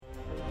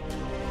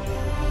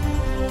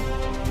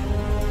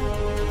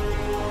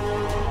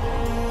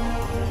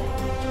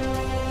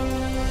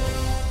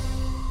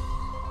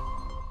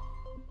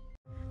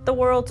The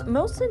world's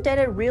most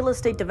indebted real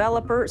estate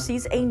developer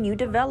sees a new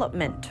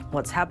development.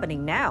 What's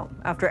happening now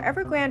after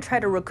Evergrande tried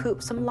to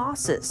recoup some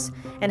losses?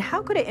 And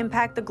how could it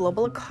impact the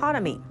global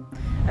economy?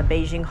 A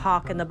Beijing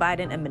hawk in the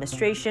Biden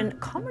administration,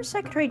 Commerce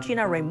Secretary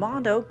Gina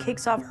Raimondo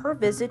kicks off her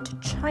visit to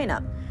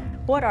China.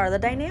 What are the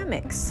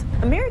dynamics?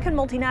 American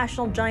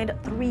multinational giant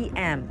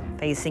 3M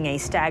facing a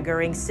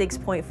staggering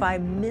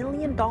 $6.5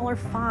 million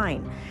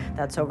fine.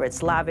 That's over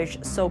its lavish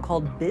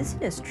so-called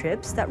business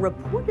trips that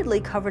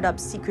reportedly covered up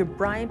secret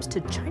bribes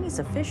to Chinese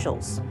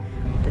officials.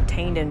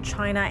 Detained in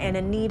China and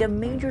in need of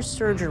major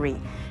surgery,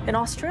 an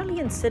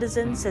Australian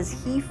citizen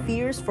says he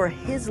fears for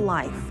his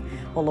life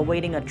while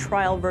awaiting a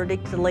trial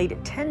verdict delayed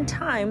 10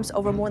 times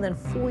over more than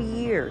 4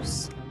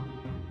 years.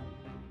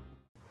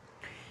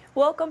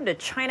 Welcome to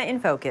China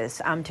in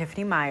Focus. I'm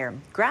Tiffany Meyer.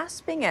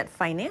 Grasping at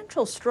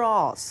financial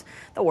straws,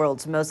 the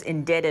world's most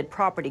indebted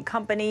property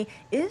company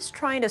is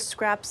trying to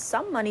scrap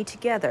some money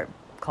together.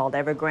 Called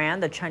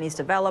Evergrande, the Chinese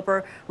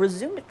developer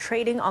resumed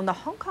trading on the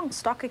Hong Kong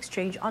Stock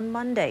Exchange on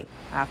Monday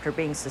after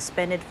being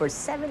suspended for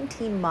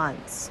 17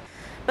 months.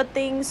 But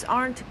things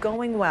aren't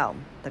going well.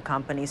 The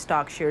company's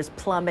stock shares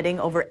plummeting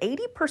over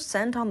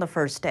 80% on the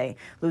first day,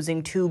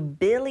 losing $2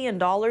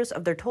 billion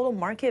of their total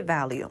market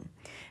value.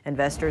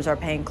 Investors are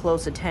paying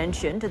close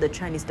attention to the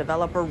Chinese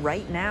developer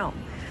right now.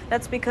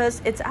 That's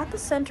because it's at the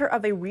center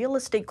of a real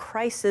estate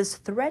crisis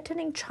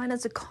threatening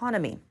China's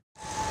economy.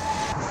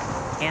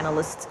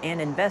 Analysts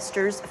and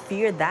investors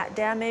fear that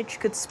damage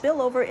could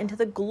spill over into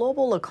the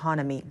global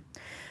economy.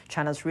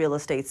 China's real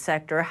estate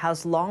sector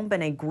has long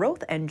been a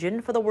growth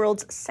engine for the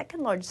world's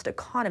second largest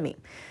economy,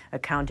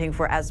 accounting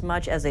for as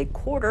much as a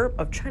quarter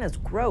of China's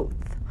growth.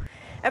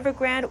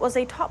 Evergrande was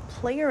a top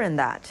player in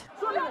that.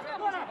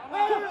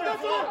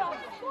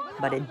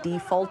 But it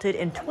defaulted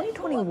in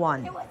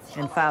 2021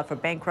 and filed for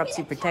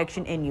bankruptcy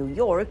protection in New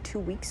York 2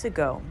 weeks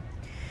ago.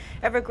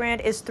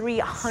 Evergrande is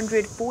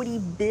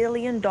 $340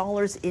 billion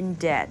in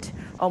debt,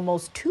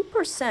 almost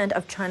 2%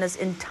 of China's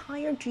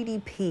entire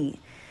GDP.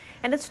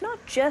 And it's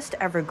not just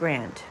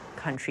Evergrande.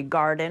 Country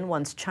Garden,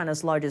 once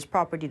China's largest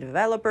property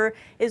developer,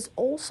 is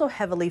also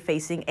heavily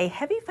facing a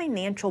heavy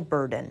financial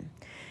burden.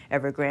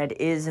 Evergrande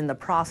is in the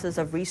process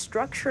of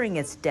restructuring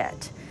its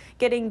debt.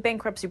 Getting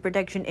bankruptcy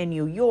protection in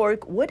New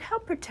York would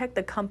help protect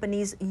the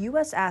company's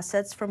U.S.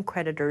 assets from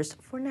creditors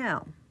for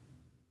now.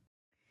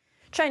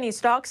 Chinese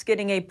stocks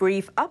getting a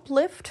brief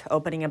uplift,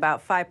 opening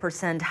about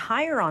 5%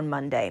 higher on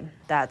Monday.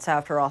 That's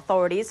after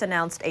authorities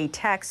announced a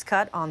tax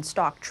cut on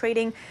stock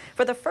trading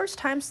for the first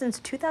time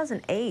since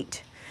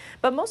 2008.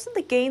 But most of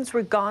the gains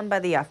were gone by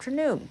the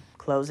afternoon,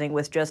 closing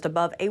with just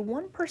above a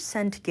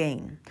 1%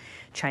 gain.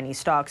 Chinese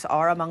stocks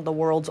are among the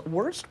world's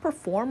worst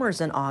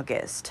performers in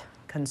August.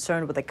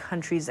 Concerned with the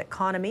country's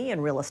economy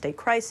and real estate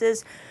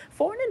crisis,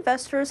 foreign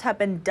investors have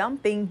been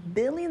dumping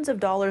billions of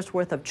dollars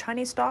worth of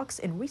Chinese stocks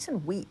in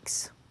recent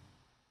weeks.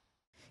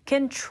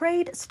 Can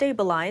trade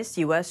stabilize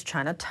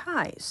U.S.-China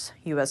ties?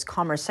 U.S.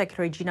 Commerce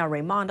Secretary Gina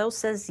Raimondo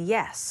says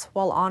yes,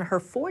 while on her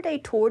 4-day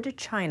tour to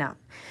China.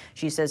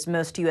 She says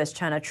most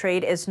U.S.-China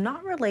trade is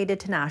not related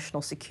to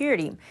national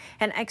security,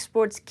 and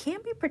exports can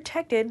be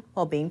protected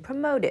while being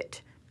promoted.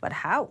 But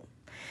how?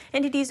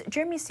 NTD's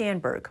Jeremy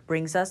Sandberg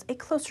brings us a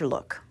closer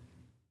look.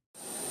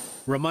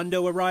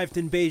 Raimondo arrived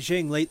in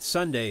Beijing late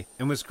Sunday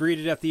and was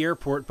greeted at the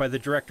airport by the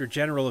Director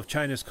General of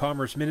China's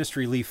Commerce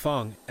Ministry Li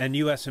Feng and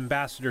U.S.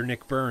 Ambassador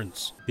Nick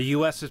Burns. The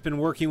U.S. has been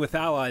working with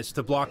allies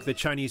to block the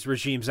Chinese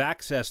regime's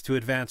access to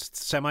advanced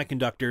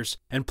semiconductors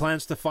and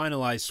plans to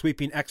finalize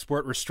sweeping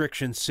export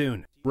restrictions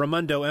soon.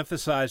 Raimondo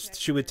emphasized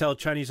she would tell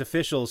Chinese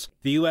officials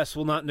the U.S.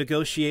 will not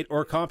negotiate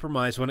or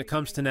compromise when it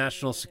comes to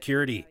national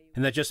security,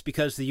 and that just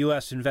because the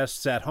U.S.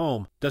 invests at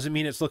home doesn't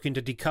mean it's looking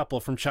to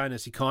decouple from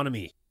China's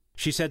economy.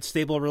 She said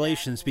stable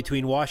relations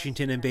between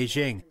Washington and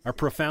Beijing are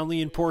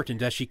profoundly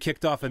important as she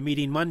kicked off a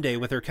meeting Monday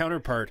with her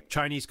counterpart,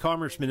 Chinese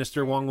Commerce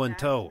Minister Wang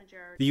Wentao.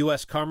 The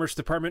U.S. Commerce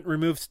Department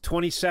removed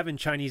 27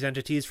 Chinese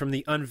entities from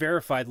the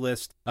unverified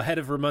list ahead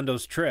of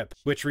Raimondo's trip,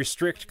 which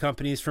restrict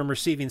companies from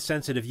receiving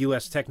sensitive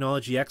U.S.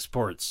 technology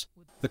exports.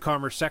 The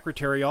Commerce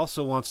Secretary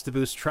also wants to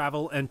boost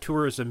travel and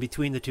tourism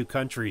between the two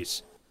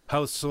countries.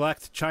 House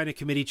Select China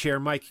Committee Chair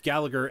Mike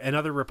Gallagher and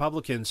other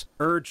Republicans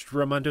urged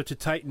Raimondo to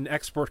tighten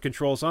export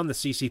controls on the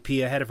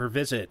CCP ahead of her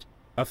visit.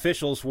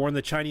 Officials warn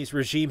the Chinese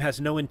regime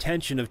has no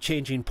intention of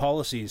changing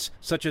policies,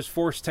 such as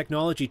forced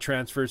technology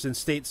transfers and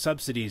state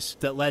subsidies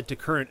that led to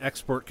current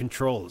export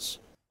controls.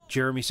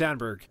 Jeremy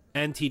Sandberg,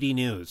 NTD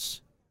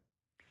News.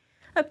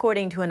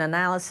 According to an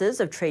analysis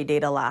of trade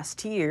data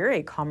last year,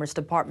 a Commerce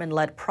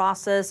Department-led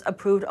process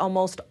approved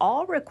almost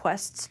all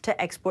requests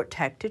to export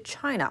tech to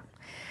China.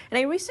 And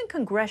a recent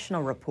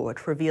congressional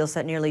report reveals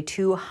that nearly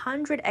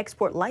 200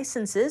 export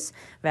licenses,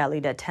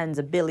 valued at tens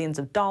of billions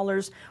of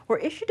dollars, were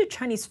issued to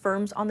Chinese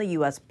firms on the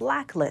U.S.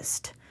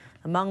 blacklist.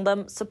 Among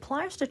them,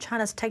 suppliers to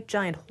China's tech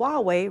giant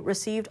Huawei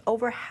received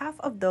over half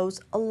of those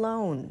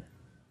alone.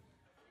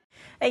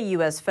 A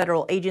U.S.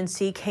 federal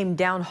agency came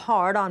down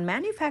hard on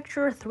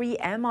manufacturer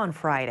 3M on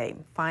Friday,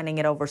 fining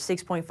it over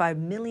 $6.5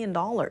 million.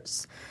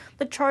 The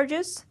The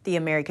charges: the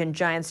American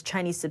giant's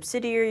Chinese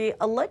subsidiary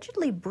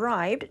allegedly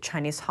bribed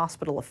Chinese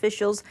hospital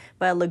officials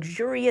via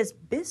luxurious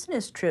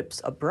business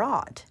trips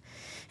abroad.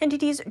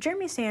 NTD's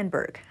Jeremy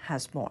Sandberg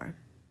has more.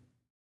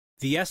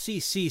 The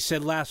SEC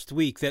said last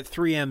week that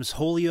 3M's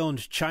wholly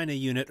owned China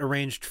unit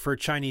arranged for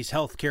Chinese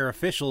healthcare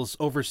officials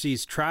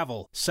overseas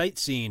travel,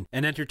 sightseeing,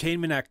 and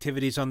entertainment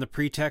activities on the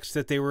pretext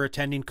that they were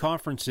attending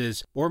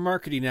conferences or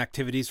marketing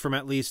activities from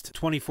at least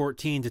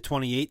 2014 to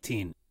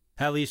 2018.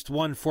 At least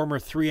one former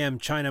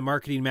 3M China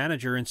marketing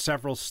manager and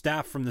several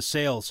staff from the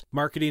sales,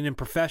 marketing, and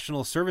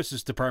professional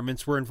services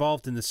departments were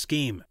involved in the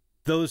scheme.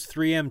 Those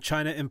 3M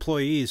China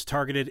employees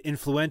targeted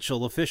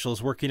influential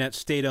officials working at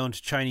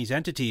state-owned Chinese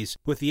entities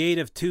with the aid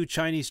of 2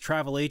 Chinese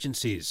travel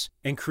agencies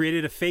and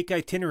created a fake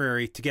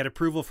itinerary to get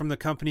approval from the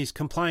company's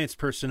compliance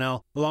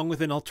personnel, along with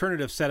an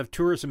alternative set of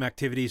tourism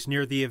activities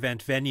near the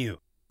event venue.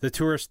 The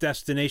tourist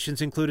destinations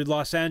included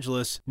Los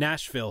Angeles,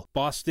 Nashville,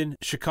 Boston,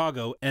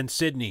 Chicago, and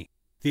Sydney.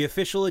 The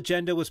official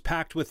agenda was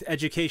packed with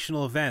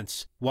educational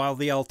events, while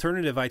the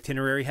alternative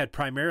itinerary had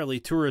primarily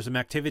tourism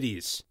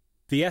activities.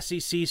 The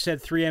SEC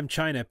said 3M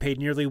China paid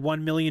nearly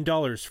 $1 million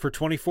for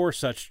 24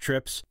 such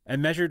trips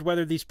and measured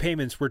whether these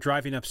payments were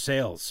driving up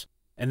sales,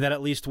 and that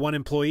at least one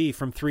employee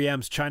from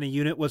 3M's China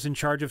unit was in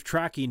charge of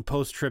tracking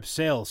post-trip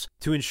sales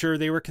to ensure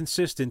they were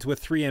consistent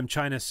with 3M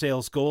China's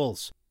sales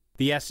goals.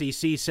 The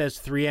SEC says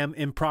 3M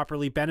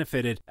improperly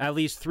benefited at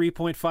least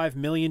 $3.5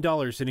 million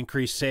in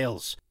increased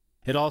sales.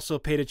 It also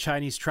paid a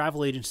Chinese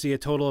travel agency a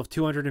total of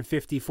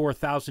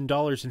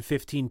 $254,000 in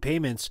 15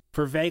 payments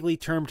for vaguely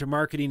termed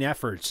marketing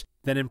efforts,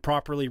 then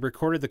improperly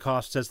recorded the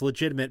costs as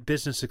legitimate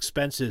business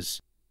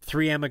expenses.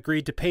 3M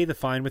agreed to pay the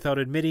fine without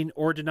admitting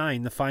or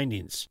denying the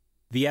findings.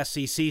 The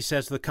SEC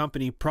says the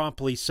company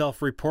promptly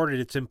self-reported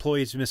its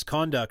employees'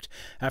 misconduct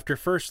after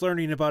first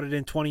learning about it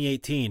in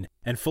 2018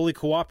 and fully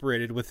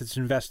cooperated with its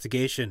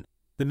investigation.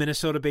 The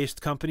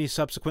Minnesota-based company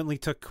subsequently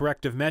took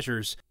corrective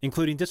measures,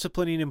 including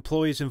disciplining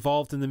employees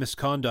involved in the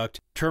misconduct,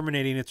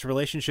 terminating its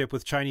relationship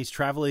with Chinese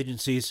travel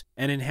agencies,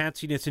 and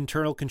enhancing its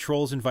internal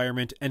controls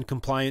environment and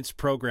compliance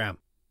program.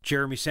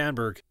 Jeremy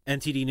Sandberg,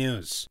 NTD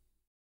News.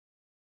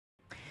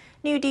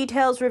 New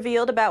details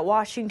revealed about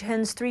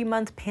Washington's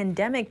 3-month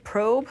pandemic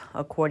probe.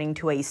 According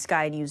to a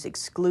Sky News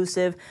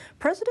exclusive,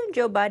 President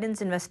Joe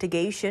Biden's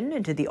investigation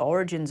into the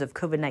origins of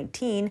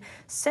COVID-19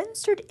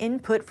 censored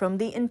input from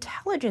the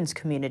intelligence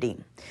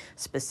community.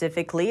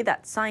 Specifically,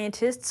 that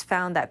scientists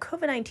found that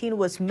COVID-19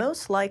 was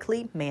most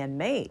likely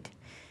man-made.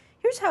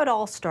 Here's how it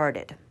all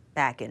started.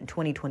 Back in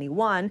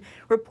 2021,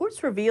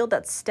 reports revealed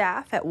that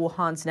staff at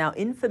Wuhan's now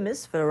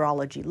infamous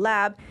virology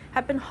lab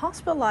had been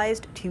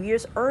hospitalized 2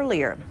 years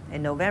earlier,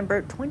 in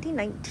November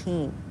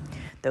 2019.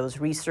 Those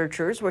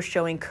researchers were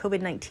showing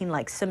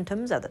COVID-19-like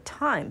symptoms at the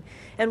time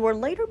and were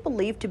later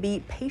believed to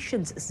be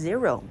patient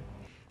 0.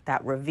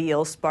 That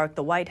reveal sparked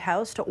the White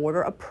House to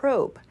order a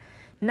probe.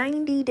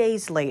 90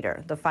 days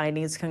later, the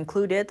findings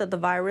concluded that the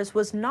virus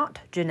was not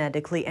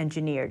genetically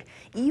engineered,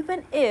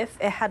 even if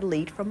it had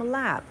leaked from a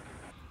lab.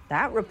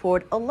 That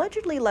report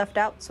allegedly left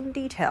out some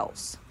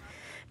details.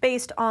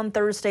 Based on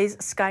Thursday's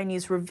Sky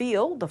News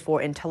reveal, the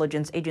 4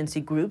 intelligence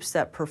agency groups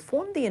that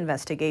performed the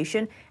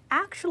investigation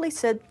actually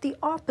said the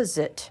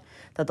opposite,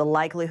 that the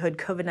likelihood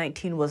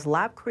COVID-19 was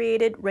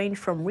lab-created ranged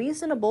from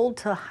reasonable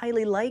to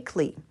highly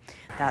likely.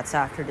 That's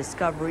after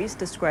discoveries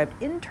described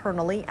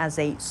internally as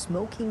a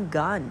smoking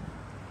gun.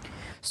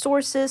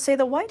 Sources say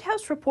the White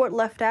House report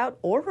left out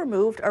or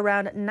removed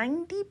around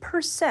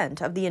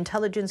 90% of the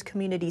intelligence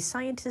community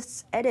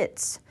scientists'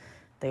 edits.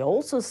 They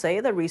also say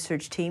the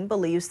research team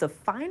believes the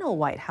final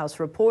White House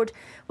report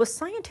was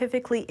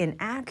scientifically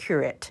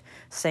inaccurate,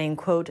 saying,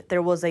 quote,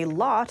 there was a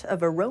lot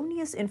of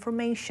erroneous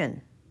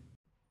information.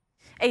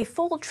 A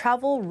full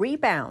travel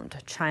rebound.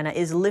 China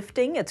is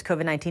lifting its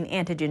COVID-19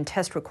 antigen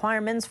test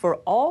requirements for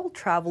all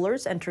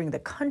travelers entering the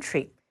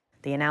country.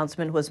 The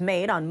announcement was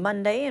made on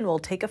Monday and will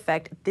take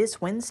effect this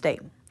Wednesday.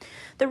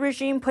 The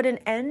regime put an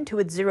end to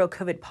its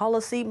zero-COVID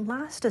policy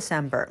last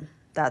December.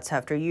 That's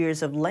after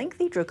years of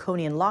lengthy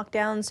draconian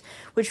lockdowns,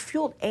 which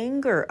fueled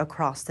anger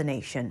across the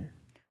nation.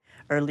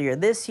 Earlier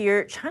this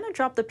year, China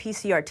dropped the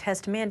PCR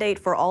test mandate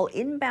for all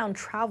inbound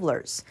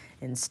travelers.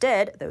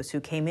 Instead, those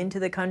who came into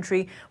the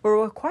country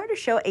were required to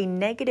show a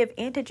negative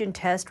antigen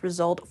test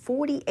result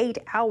 48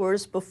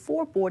 hours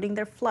before boarding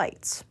their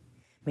flights.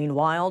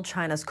 Meanwhile,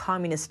 China's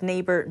communist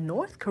neighbor,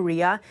 North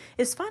Korea,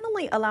 is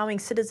finally allowing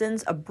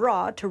citizens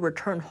abroad to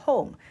return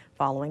home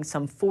following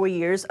some 4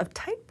 years of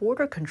tight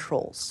border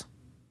controls.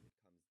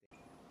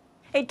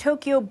 A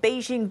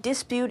Tokyo-Beijing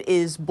dispute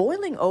is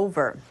boiling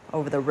over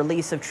the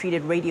release of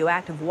treated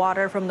radioactive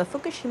water from the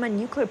Fukushima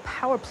nuclear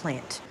power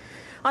plant.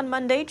 On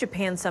Monday,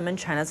 Japan summoned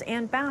China's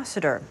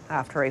ambassador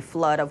after a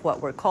flood of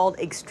what were called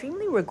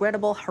extremely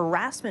regrettable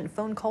harassment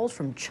phone calls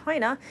from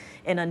China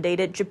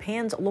inundated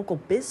Japan's local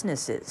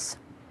businesses.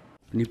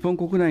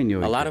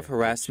 A lot of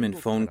harassment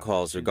phone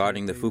calls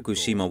regarding the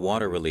Fukushima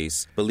water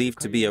release, believed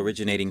to be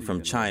originating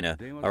from China,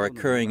 are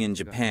occurring in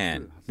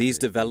Japan. These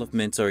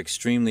developments are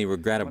extremely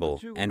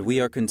regrettable, and we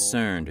are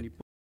concerned.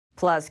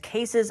 Plus,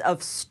 cases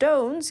of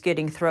stones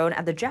getting thrown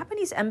at the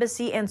Japanese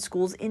embassy and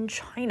schools in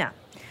China.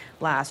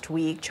 Last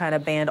week, China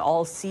banned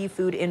all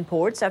seafood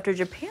imports after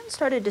Japan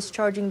started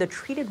discharging the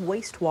treated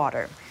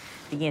wastewater.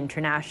 The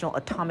International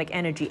Atomic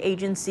Energy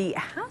Agency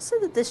has said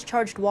the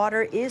discharged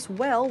water is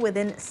well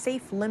within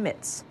safe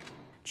limits.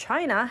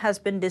 China has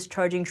been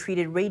discharging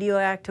treated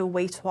radioactive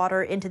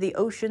wastewater into the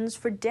oceans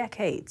for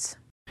decades.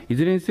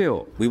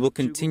 We will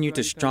continue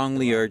to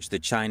strongly urge the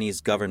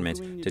Chinese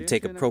government to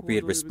take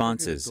appropriate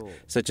responses,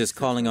 such as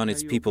calling on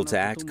its people to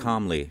act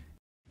calmly.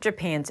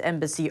 Japan's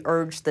embassy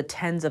urged the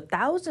tens of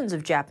thousands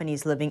of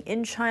Japanese living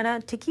in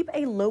China to keep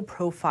a low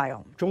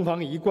profile.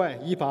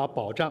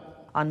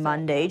 On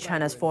Monday,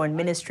 China's foreign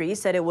ministry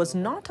said it was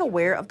not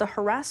aware of the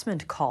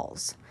harassment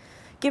calls.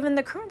 Given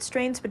the current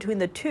strains between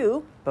the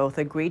two, both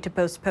agreed to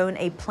postpone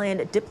a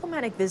planned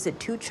diplomatic visit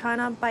to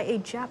China by a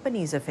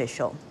Japanese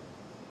official.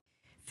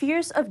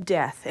 Fears of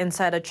death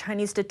inside a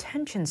Chinese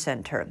detention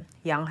center.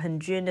 Yang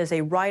Henjun is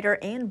a writer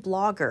and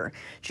blogger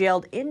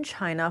jailed in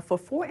China for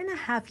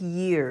 4.5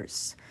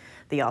 years.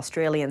 The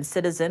Australian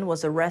citizen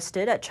was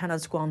arrested at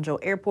China's Guangzhou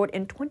airport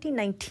in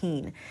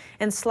 2019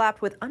 and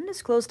slapped with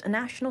undisclosed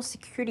national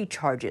security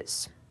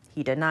charges.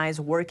 He denies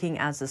working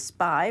as a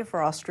spy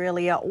for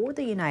Australia or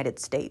the United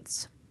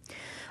States.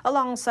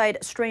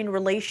 Alongside strained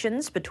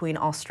relations between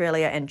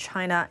Australia and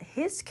China,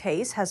 his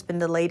case has been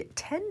delayed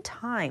 10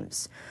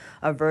 times.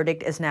 A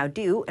verdict is now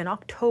due in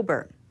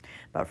October.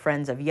 But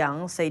friends of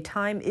Yang say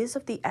time is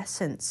of the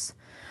essence.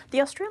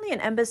 The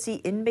Australian embassy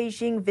in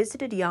Beijing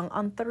visited Yang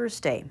on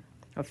Thursday.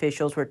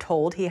 Officials were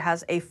told he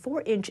has a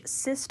 4-inch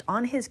cyst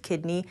on his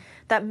kidney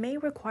that may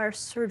require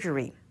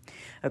surgery.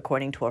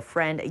 According to a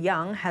friend,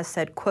 Yang has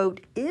said,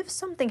 quote, "If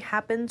something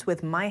happens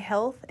with my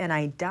health and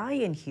I die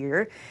in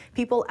here,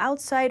 people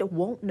outside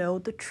won't know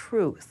the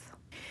truth."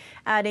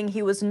 Adding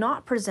he was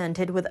not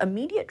presented with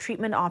immediate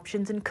treatment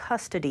options in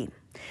custody.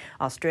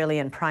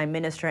 Australian Prime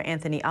Minister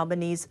Anthony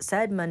Albanese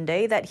said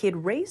Monday that he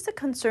had raised the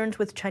concerns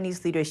with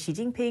Chinese leader Xi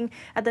Jinping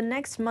at the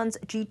next month's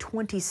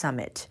G20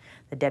 summit.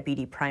 The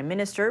Deputy Prime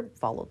Minister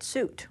followed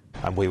suit.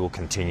 And we will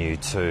continue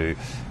to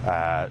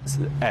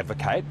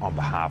advocate on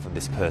behalf of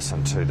this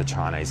person to the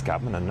Chinese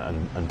government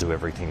and do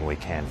everything we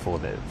can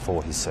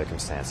for his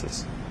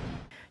circumstances.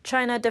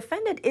 China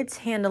defended its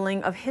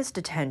handling of his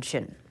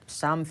detention.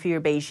 Some fear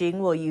Beijing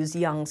will use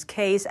Yang's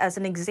case as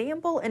an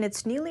example in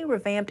its newly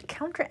revamped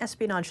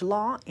counter-espionage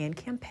law and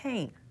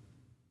campaign.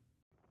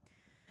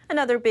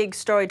 Another big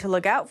story to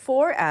look out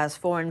for as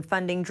foreign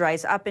funding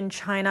dries up in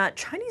China.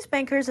 Chinese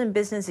bankers and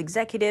business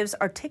executives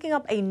are taking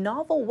up a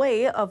novel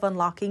way of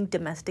unlocking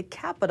domestic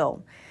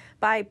capital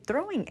by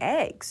throwing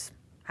eggs.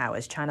 How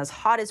is China's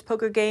hottest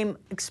poker game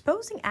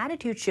exposing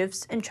attitude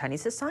shifts in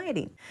Chinese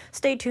society?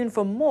 Stay tuned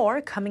for more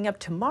coming up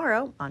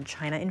tomorrow on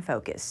China in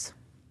Focus.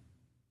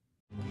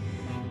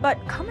 But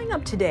coming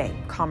up today,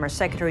 Commerce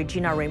Secretary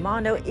Gina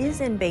Raimondo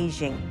is in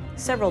Beijing.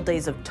 Several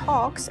days of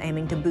talks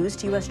aiming to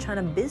boost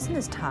U.S.-China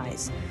business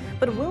ties.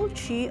 But will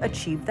she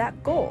achieve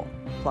that goal?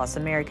 Plus,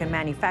 American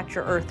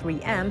manufacturer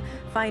 3M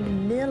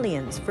fined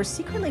millions for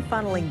secretly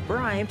funneling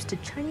bribes to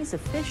Chinese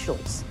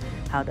officials.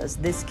 How does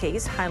this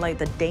case highlight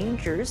the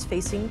dangers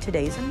facing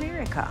today's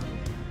America?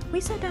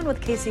 We sat down with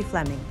Casey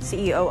Fleming,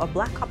 CEO of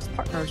Black Ops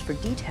Partners, for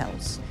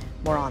details.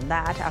 More on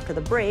that after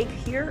the break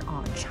here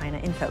on China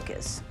in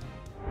Focus.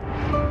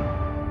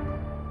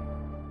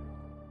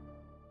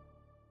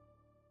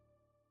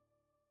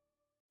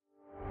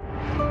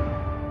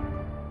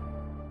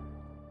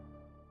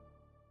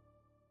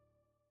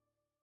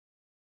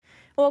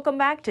 Welcome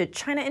back to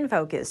China in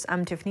Focus.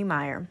 I'm Tiffany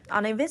Meyer.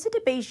 On a visit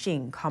to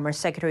Beijing, Commerce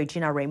Secretary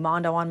Gina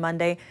Raimondo on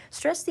Monday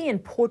stressed the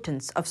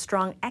importance of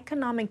strong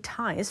economic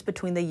ties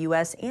between the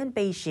U.S. and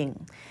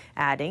Beijing,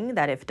 adding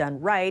that if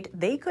done right,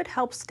 they could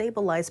help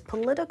stabilize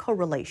political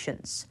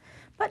relations.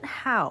 But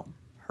how?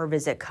 Her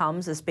visit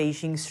comes as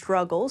Beijing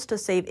struggles to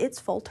save its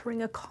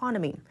faltering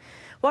economy.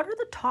 What are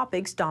the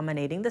topics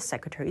dominating the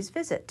secretary's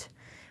visit?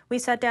 We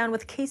sat down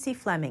with Casey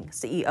Fleming,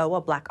 CEO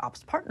of Black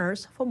Ops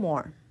Partners, for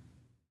more.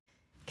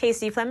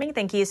 Casey Fleming,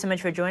 thank you so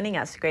much for joining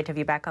us. Great to have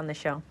you back on the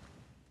show.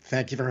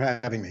 Thank you for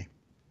having me.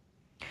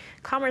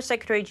 Commerce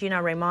Secretary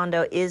Gina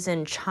Raimondo is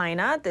in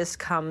China. This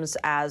comes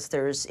as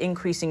there's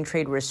increasing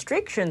trade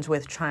restrictions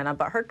with China,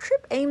 but her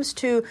trip aims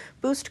to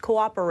boost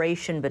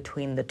cooperation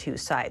between the two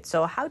sides.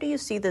 So how do you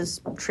see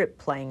this trip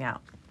playing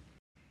out?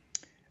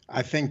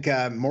 I think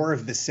more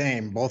of the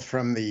same, both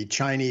from the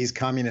Chinese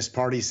Communist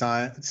Party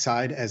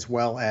side as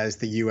well as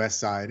the U.S.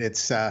 side.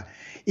 It's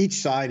each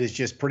side is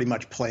just pretty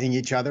much playing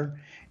each other.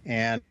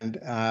 And,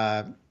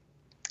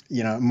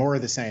 more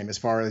of the same as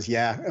far as,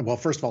 well,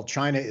 first of all,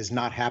 China is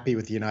not happy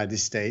with the United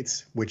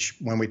States, which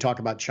when we talk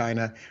about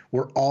China,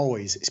 we're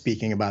always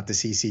speaking about the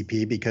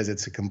CCP because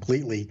it's a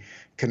completely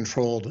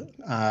controlled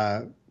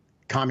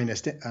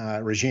communist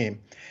regime.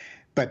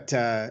 But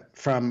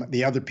from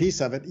the other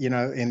piece of it,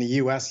 in the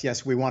U.S.,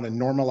 yes, we want to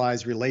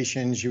normalize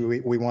relations.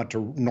 We want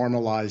to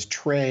normalize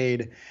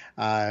trade,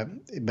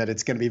 but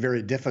it's going to be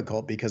very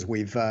difficult because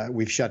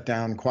we've shut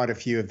down quite a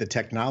few of the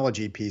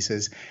technology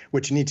pieces,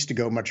 which needs to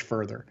go much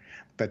further.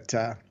 But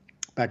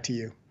Back to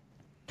you.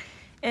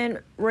 And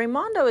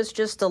Raimondo is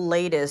just the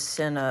latest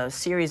in a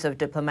series of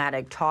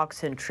diplomatic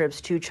talks and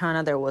trips to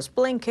China. There was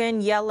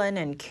Blinken, Yellen,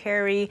 and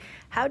Kerry.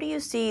 How do you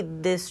see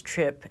this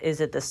trip? Is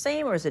it the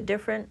same or is it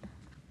different?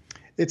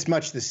 It's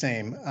much the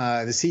same.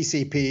 The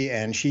CCP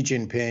and Xi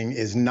Jinping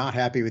is not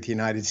happy with the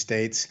United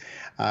States.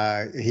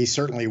 He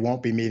certainly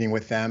won't be meeting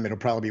with them. It'll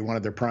probably be one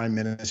of their prime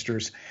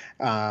ministers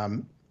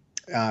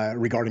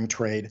regarding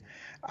trade.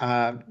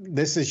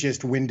 This is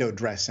just window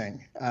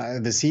dressing.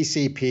 The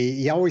CCP,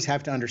 you always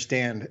have to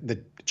understand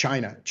that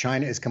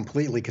China is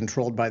completely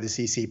controlled by the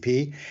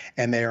CCP,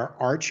 and they are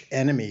arch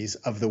enemies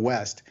of the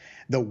West.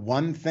 The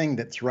one thing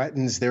that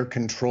threatens their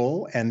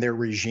control and their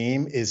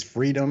regime is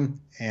freedom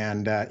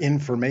and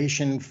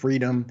information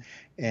freedom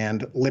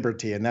and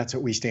liberty, and that's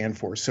what we stand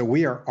for. So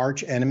we are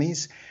arch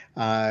enemies,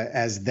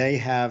 as they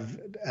have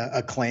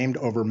acclaimed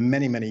over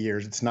many, many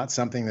years. It's not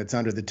something that's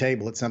under the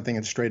table. It's something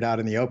that's straight out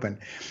in the open.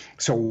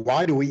 So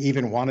why do we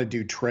even want to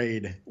do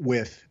trade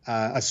with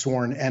a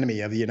sworn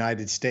enemy of the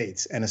United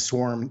States and a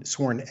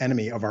sworn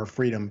enemy of our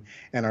freedom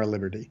and our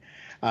liberty?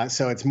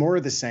 So it's more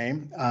of the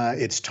same.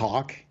 It's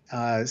talk.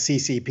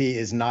 CCP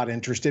is not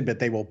interested, but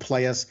they will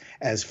play us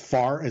as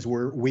far as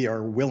we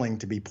are willing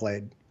to be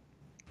played.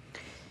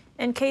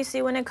 And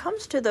Casey, when it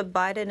comes to the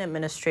Biden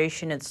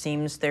administration, it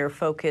seems their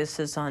focus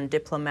is on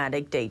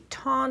diplomatic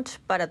détente,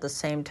 but at the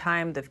same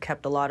time, they've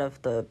kept a lot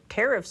of the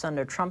tariffs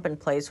under Trump in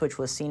place, which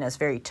was seen as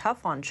very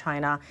tough on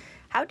China.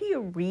 How do you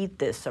read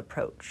this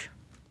approach?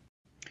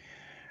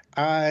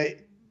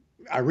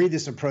 I read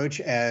this approach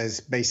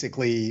as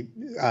basically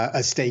a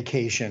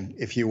staycation,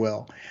 if you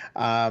will.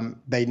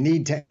 They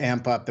need to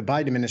amp up, the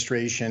Biden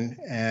administration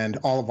and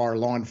all of our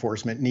law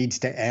enforcement needs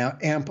to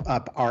amp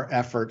up our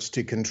efforts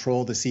to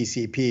control the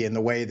CCP in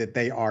the way that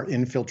they are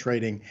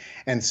infiltrating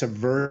and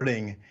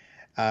subverting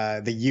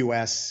the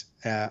U.S.,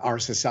 our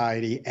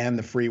society, and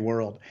the free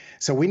world.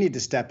 So we need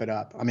to step it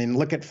up. I mean,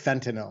 look at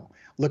fentanyl.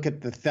 Look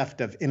at the theft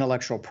of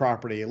intellectual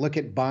property. Look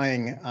at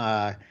buying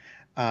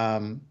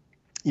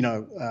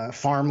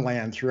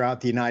farmland throughout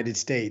the United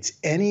States.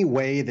 Any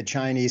way the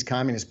Chinese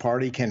Communist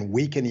Party can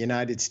weaken the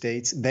United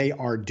States, they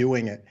are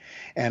doing it.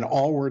 And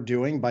all we're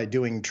doing by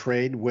doing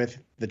trade with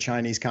the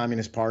Chinese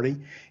Communist Party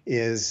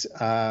is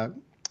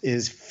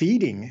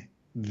feeding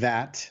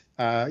that,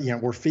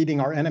 we're feeding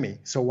our enemy.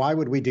 So why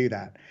would we do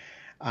that?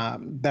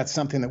 That's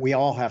something that we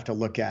all have to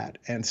look at.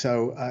 And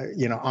so,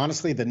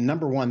 honestly, the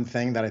number one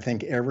thing that I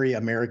think every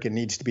American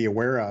needs to be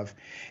aware of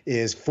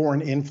is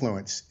foreign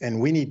influence. And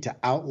we need to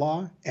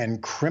outlaw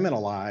and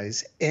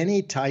criminalize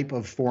any type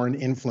of foreign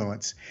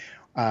influence,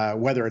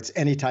 whether it's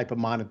any type of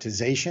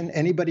monetization.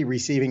 Anybody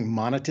receiving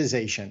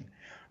monetization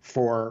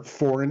for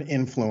foreign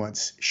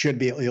influence should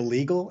be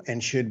illegal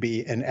and should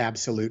be an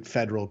absolute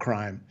federal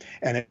crime.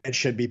 And it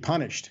should be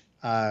punished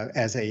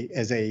as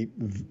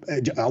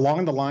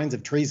along the lines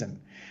of treason.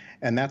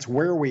 And that's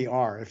where we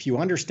are. If you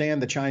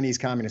understand the Chinese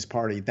Communist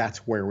Party,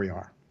 that's where we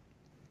are.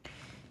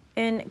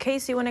 And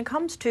Casey, when it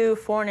comes to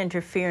foreign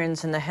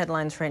interference, in the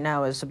headlines right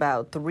now is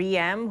about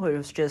 3M, who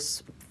was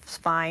just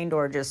fined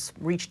or just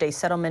reached a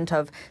settlement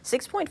of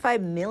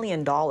 $6.5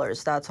 million.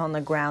 That's on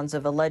the grounds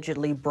of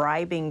allegedly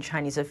bribing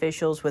Chinese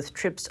officials with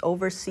trips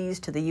overseas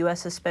to the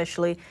U.S.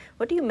 especially.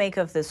 What do you make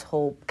of this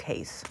whole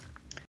case?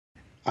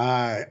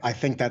 I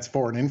think that's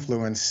foreign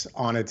influence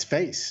on its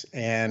face.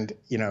 And,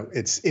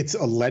 it's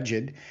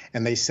alleged,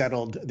 and they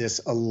settled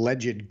this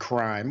alleged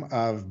crime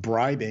of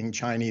bribing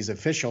Chinese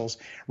officials.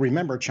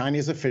 Remember,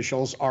 Chinese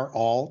officials are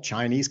all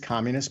Chinese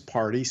Communist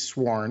Party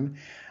sworn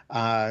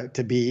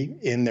to be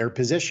in their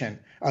position.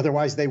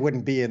 Otherwise, they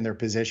wouldn't be in their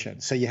position.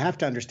 So you have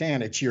to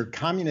understand it's your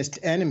communist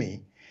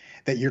enemy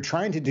that you're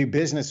trying to do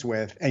business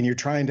with, and you're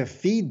trying to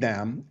feed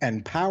them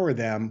and power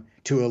them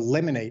to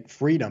eliminate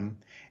freedom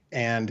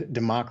and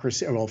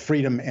democracy, well,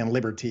 freedom and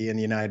liberty in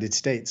the United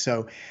States.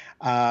 So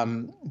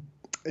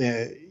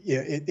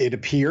it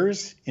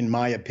appears, in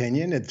my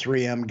opinion, that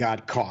 3M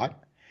got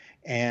caught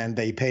and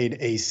they paid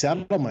a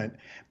settlement,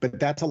 but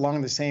that's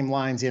along the same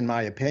lines, in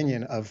my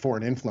opinion, of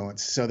foreign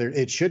influence. So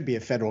it should be a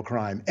federal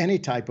crime. Any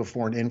type of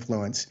foreign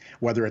influence,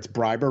 whether it's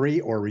bribery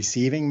or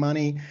receiving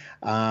money,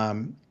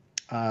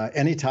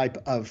 any type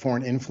of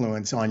foreign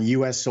influence on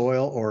U.S.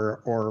 soil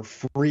or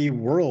free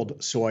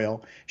world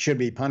soil should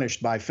be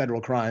punished by federal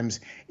crimes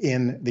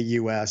in the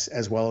U.S.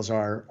 as well as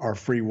our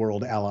free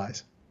world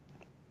allies.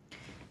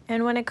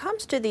 And when it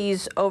comes to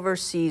these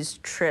overseas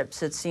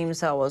trips, it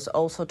seems that was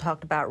also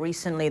talked about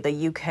recently. The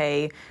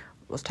U.K.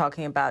 was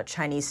talking about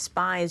Chinese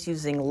spies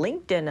using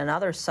LinkedIn and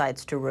other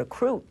sites to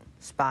recruit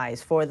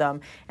spies for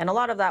them. And a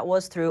lot of that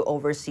was through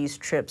overseas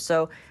trips.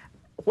 So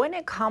when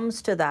it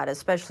comes to that,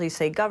 especially,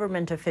 say,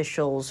 government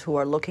officials who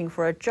are looking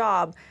for a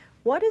job,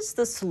 what is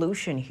the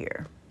solution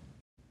here?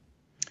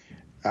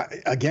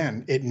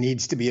 Again, it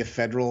needs to be a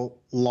federal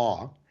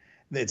law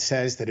that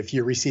says that if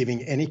you're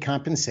receiving any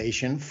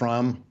compensation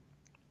from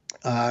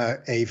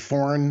a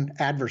foreign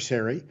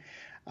adversary,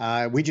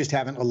 we just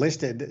haven't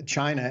listed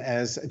China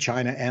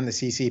and the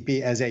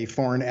CCP as a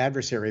foreign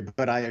adversary.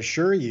 But I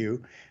assure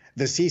you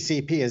The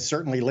CCP has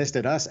certainly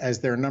listed us as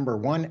their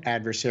 #1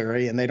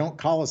 adversary, and they don't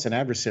call us an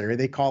adversary,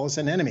 they call us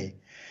an enemy.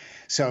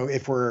 So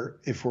if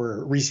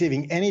we're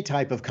receiving any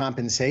type of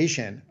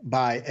compensation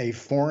by a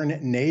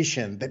foreign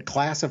nation that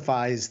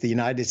classifies the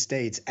United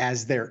States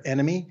as their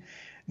enemy,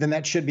 then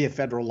that should be a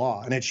federal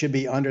law, and it should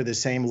be under the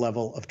same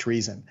level of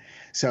treason.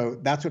 So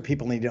that's what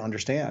people need to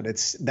understand.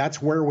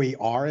 That's where we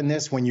are in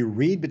this. When you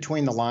read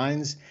between the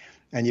lines,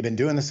 and you've been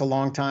doing this a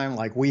long time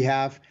like we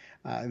have,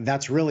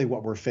 that's really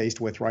what we're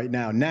faced with right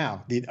now.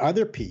 Now, the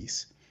other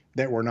piece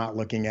that we're not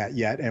looking at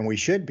yet, and we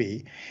should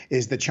be,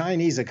 is the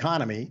Chinese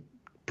economy,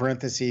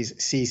 parentheses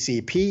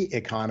CCP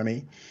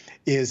economy,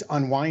 is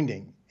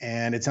unwinding,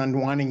 and it's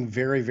unwinding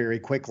very, very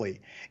quickly.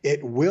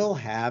 It will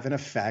have an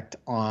effect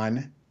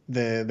on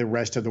the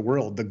rest of the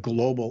world, the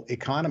global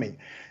economy.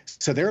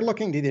 So they're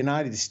looking to the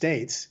United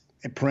States,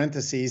 in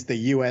parentheses, the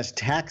U.S.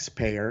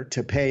 taxpayer,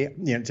 to pay,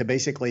 to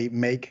basically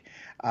make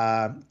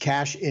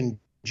cash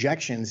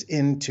injections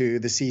into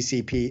the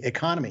CCP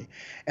economy.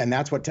 And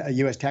that's what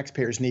U.S.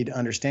 taxpayers need to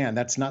understand.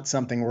 That's not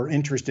something we're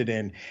interested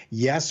in.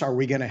 Yes, are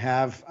we going to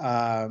have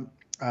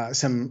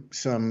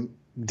some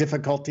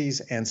difficulties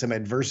and some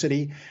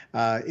adversity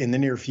in the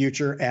near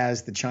future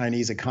as the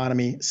Chinese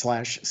economy /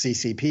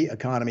 CCP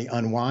economy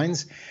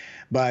unwinds?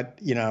 But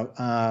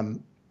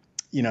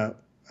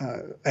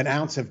an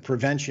ounce of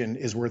prevention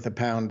is worth a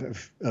pound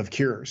of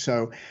cure.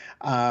 So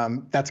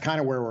that's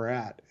kind of where we're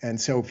at. And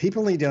so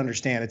people need to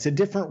understand it's a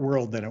different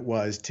world than it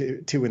was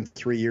 2 and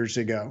 3 years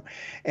ago.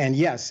 And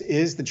yes,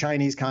 is the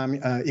Chinese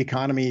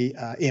economy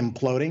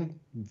imploding?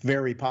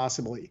 Very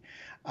possibly.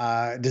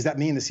 Does that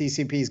mean the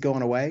CCP is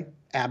going away?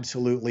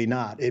 Absolutely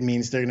not. It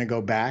means they're going to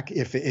go back.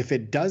 If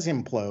it does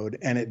implode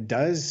and it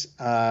does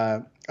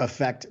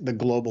affect the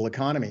global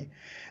economy,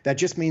 that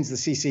just means the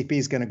CCP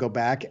is going to go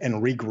back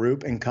and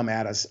regroup and come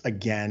at us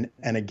again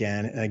and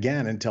again and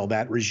again until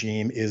that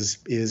regime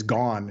is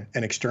gone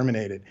and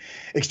exterminated.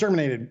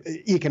 Exterminated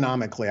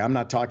economically. I'm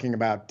not talking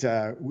about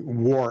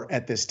war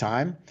at this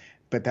time,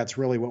 but that's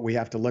really what we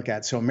have to look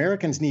at. So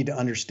Americans need to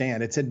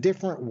understand it's a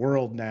different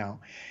world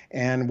now.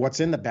 And what's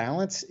in the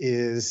balance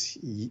is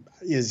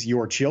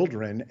your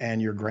children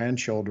and your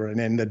grandchildren.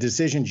 And the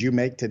decisions you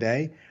make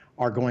today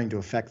are going to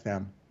affect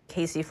them.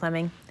 Casey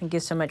Fleming, thank you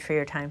so much for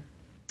your time.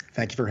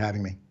 Thank you for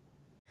having me.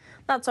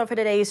 That's all for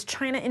today's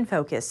China in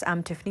Focus.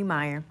 I'm Tiffany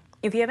Meyer.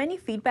 If you have any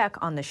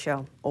feedback on the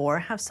show or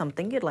have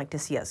something you'd like to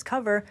see us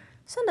cover,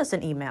 send us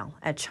an email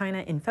at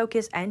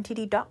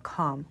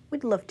chinainfocus@ntd.com.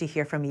 We'd love to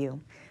hear from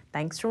you.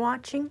 Thanks for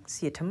watching.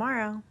 See you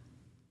tomorrow.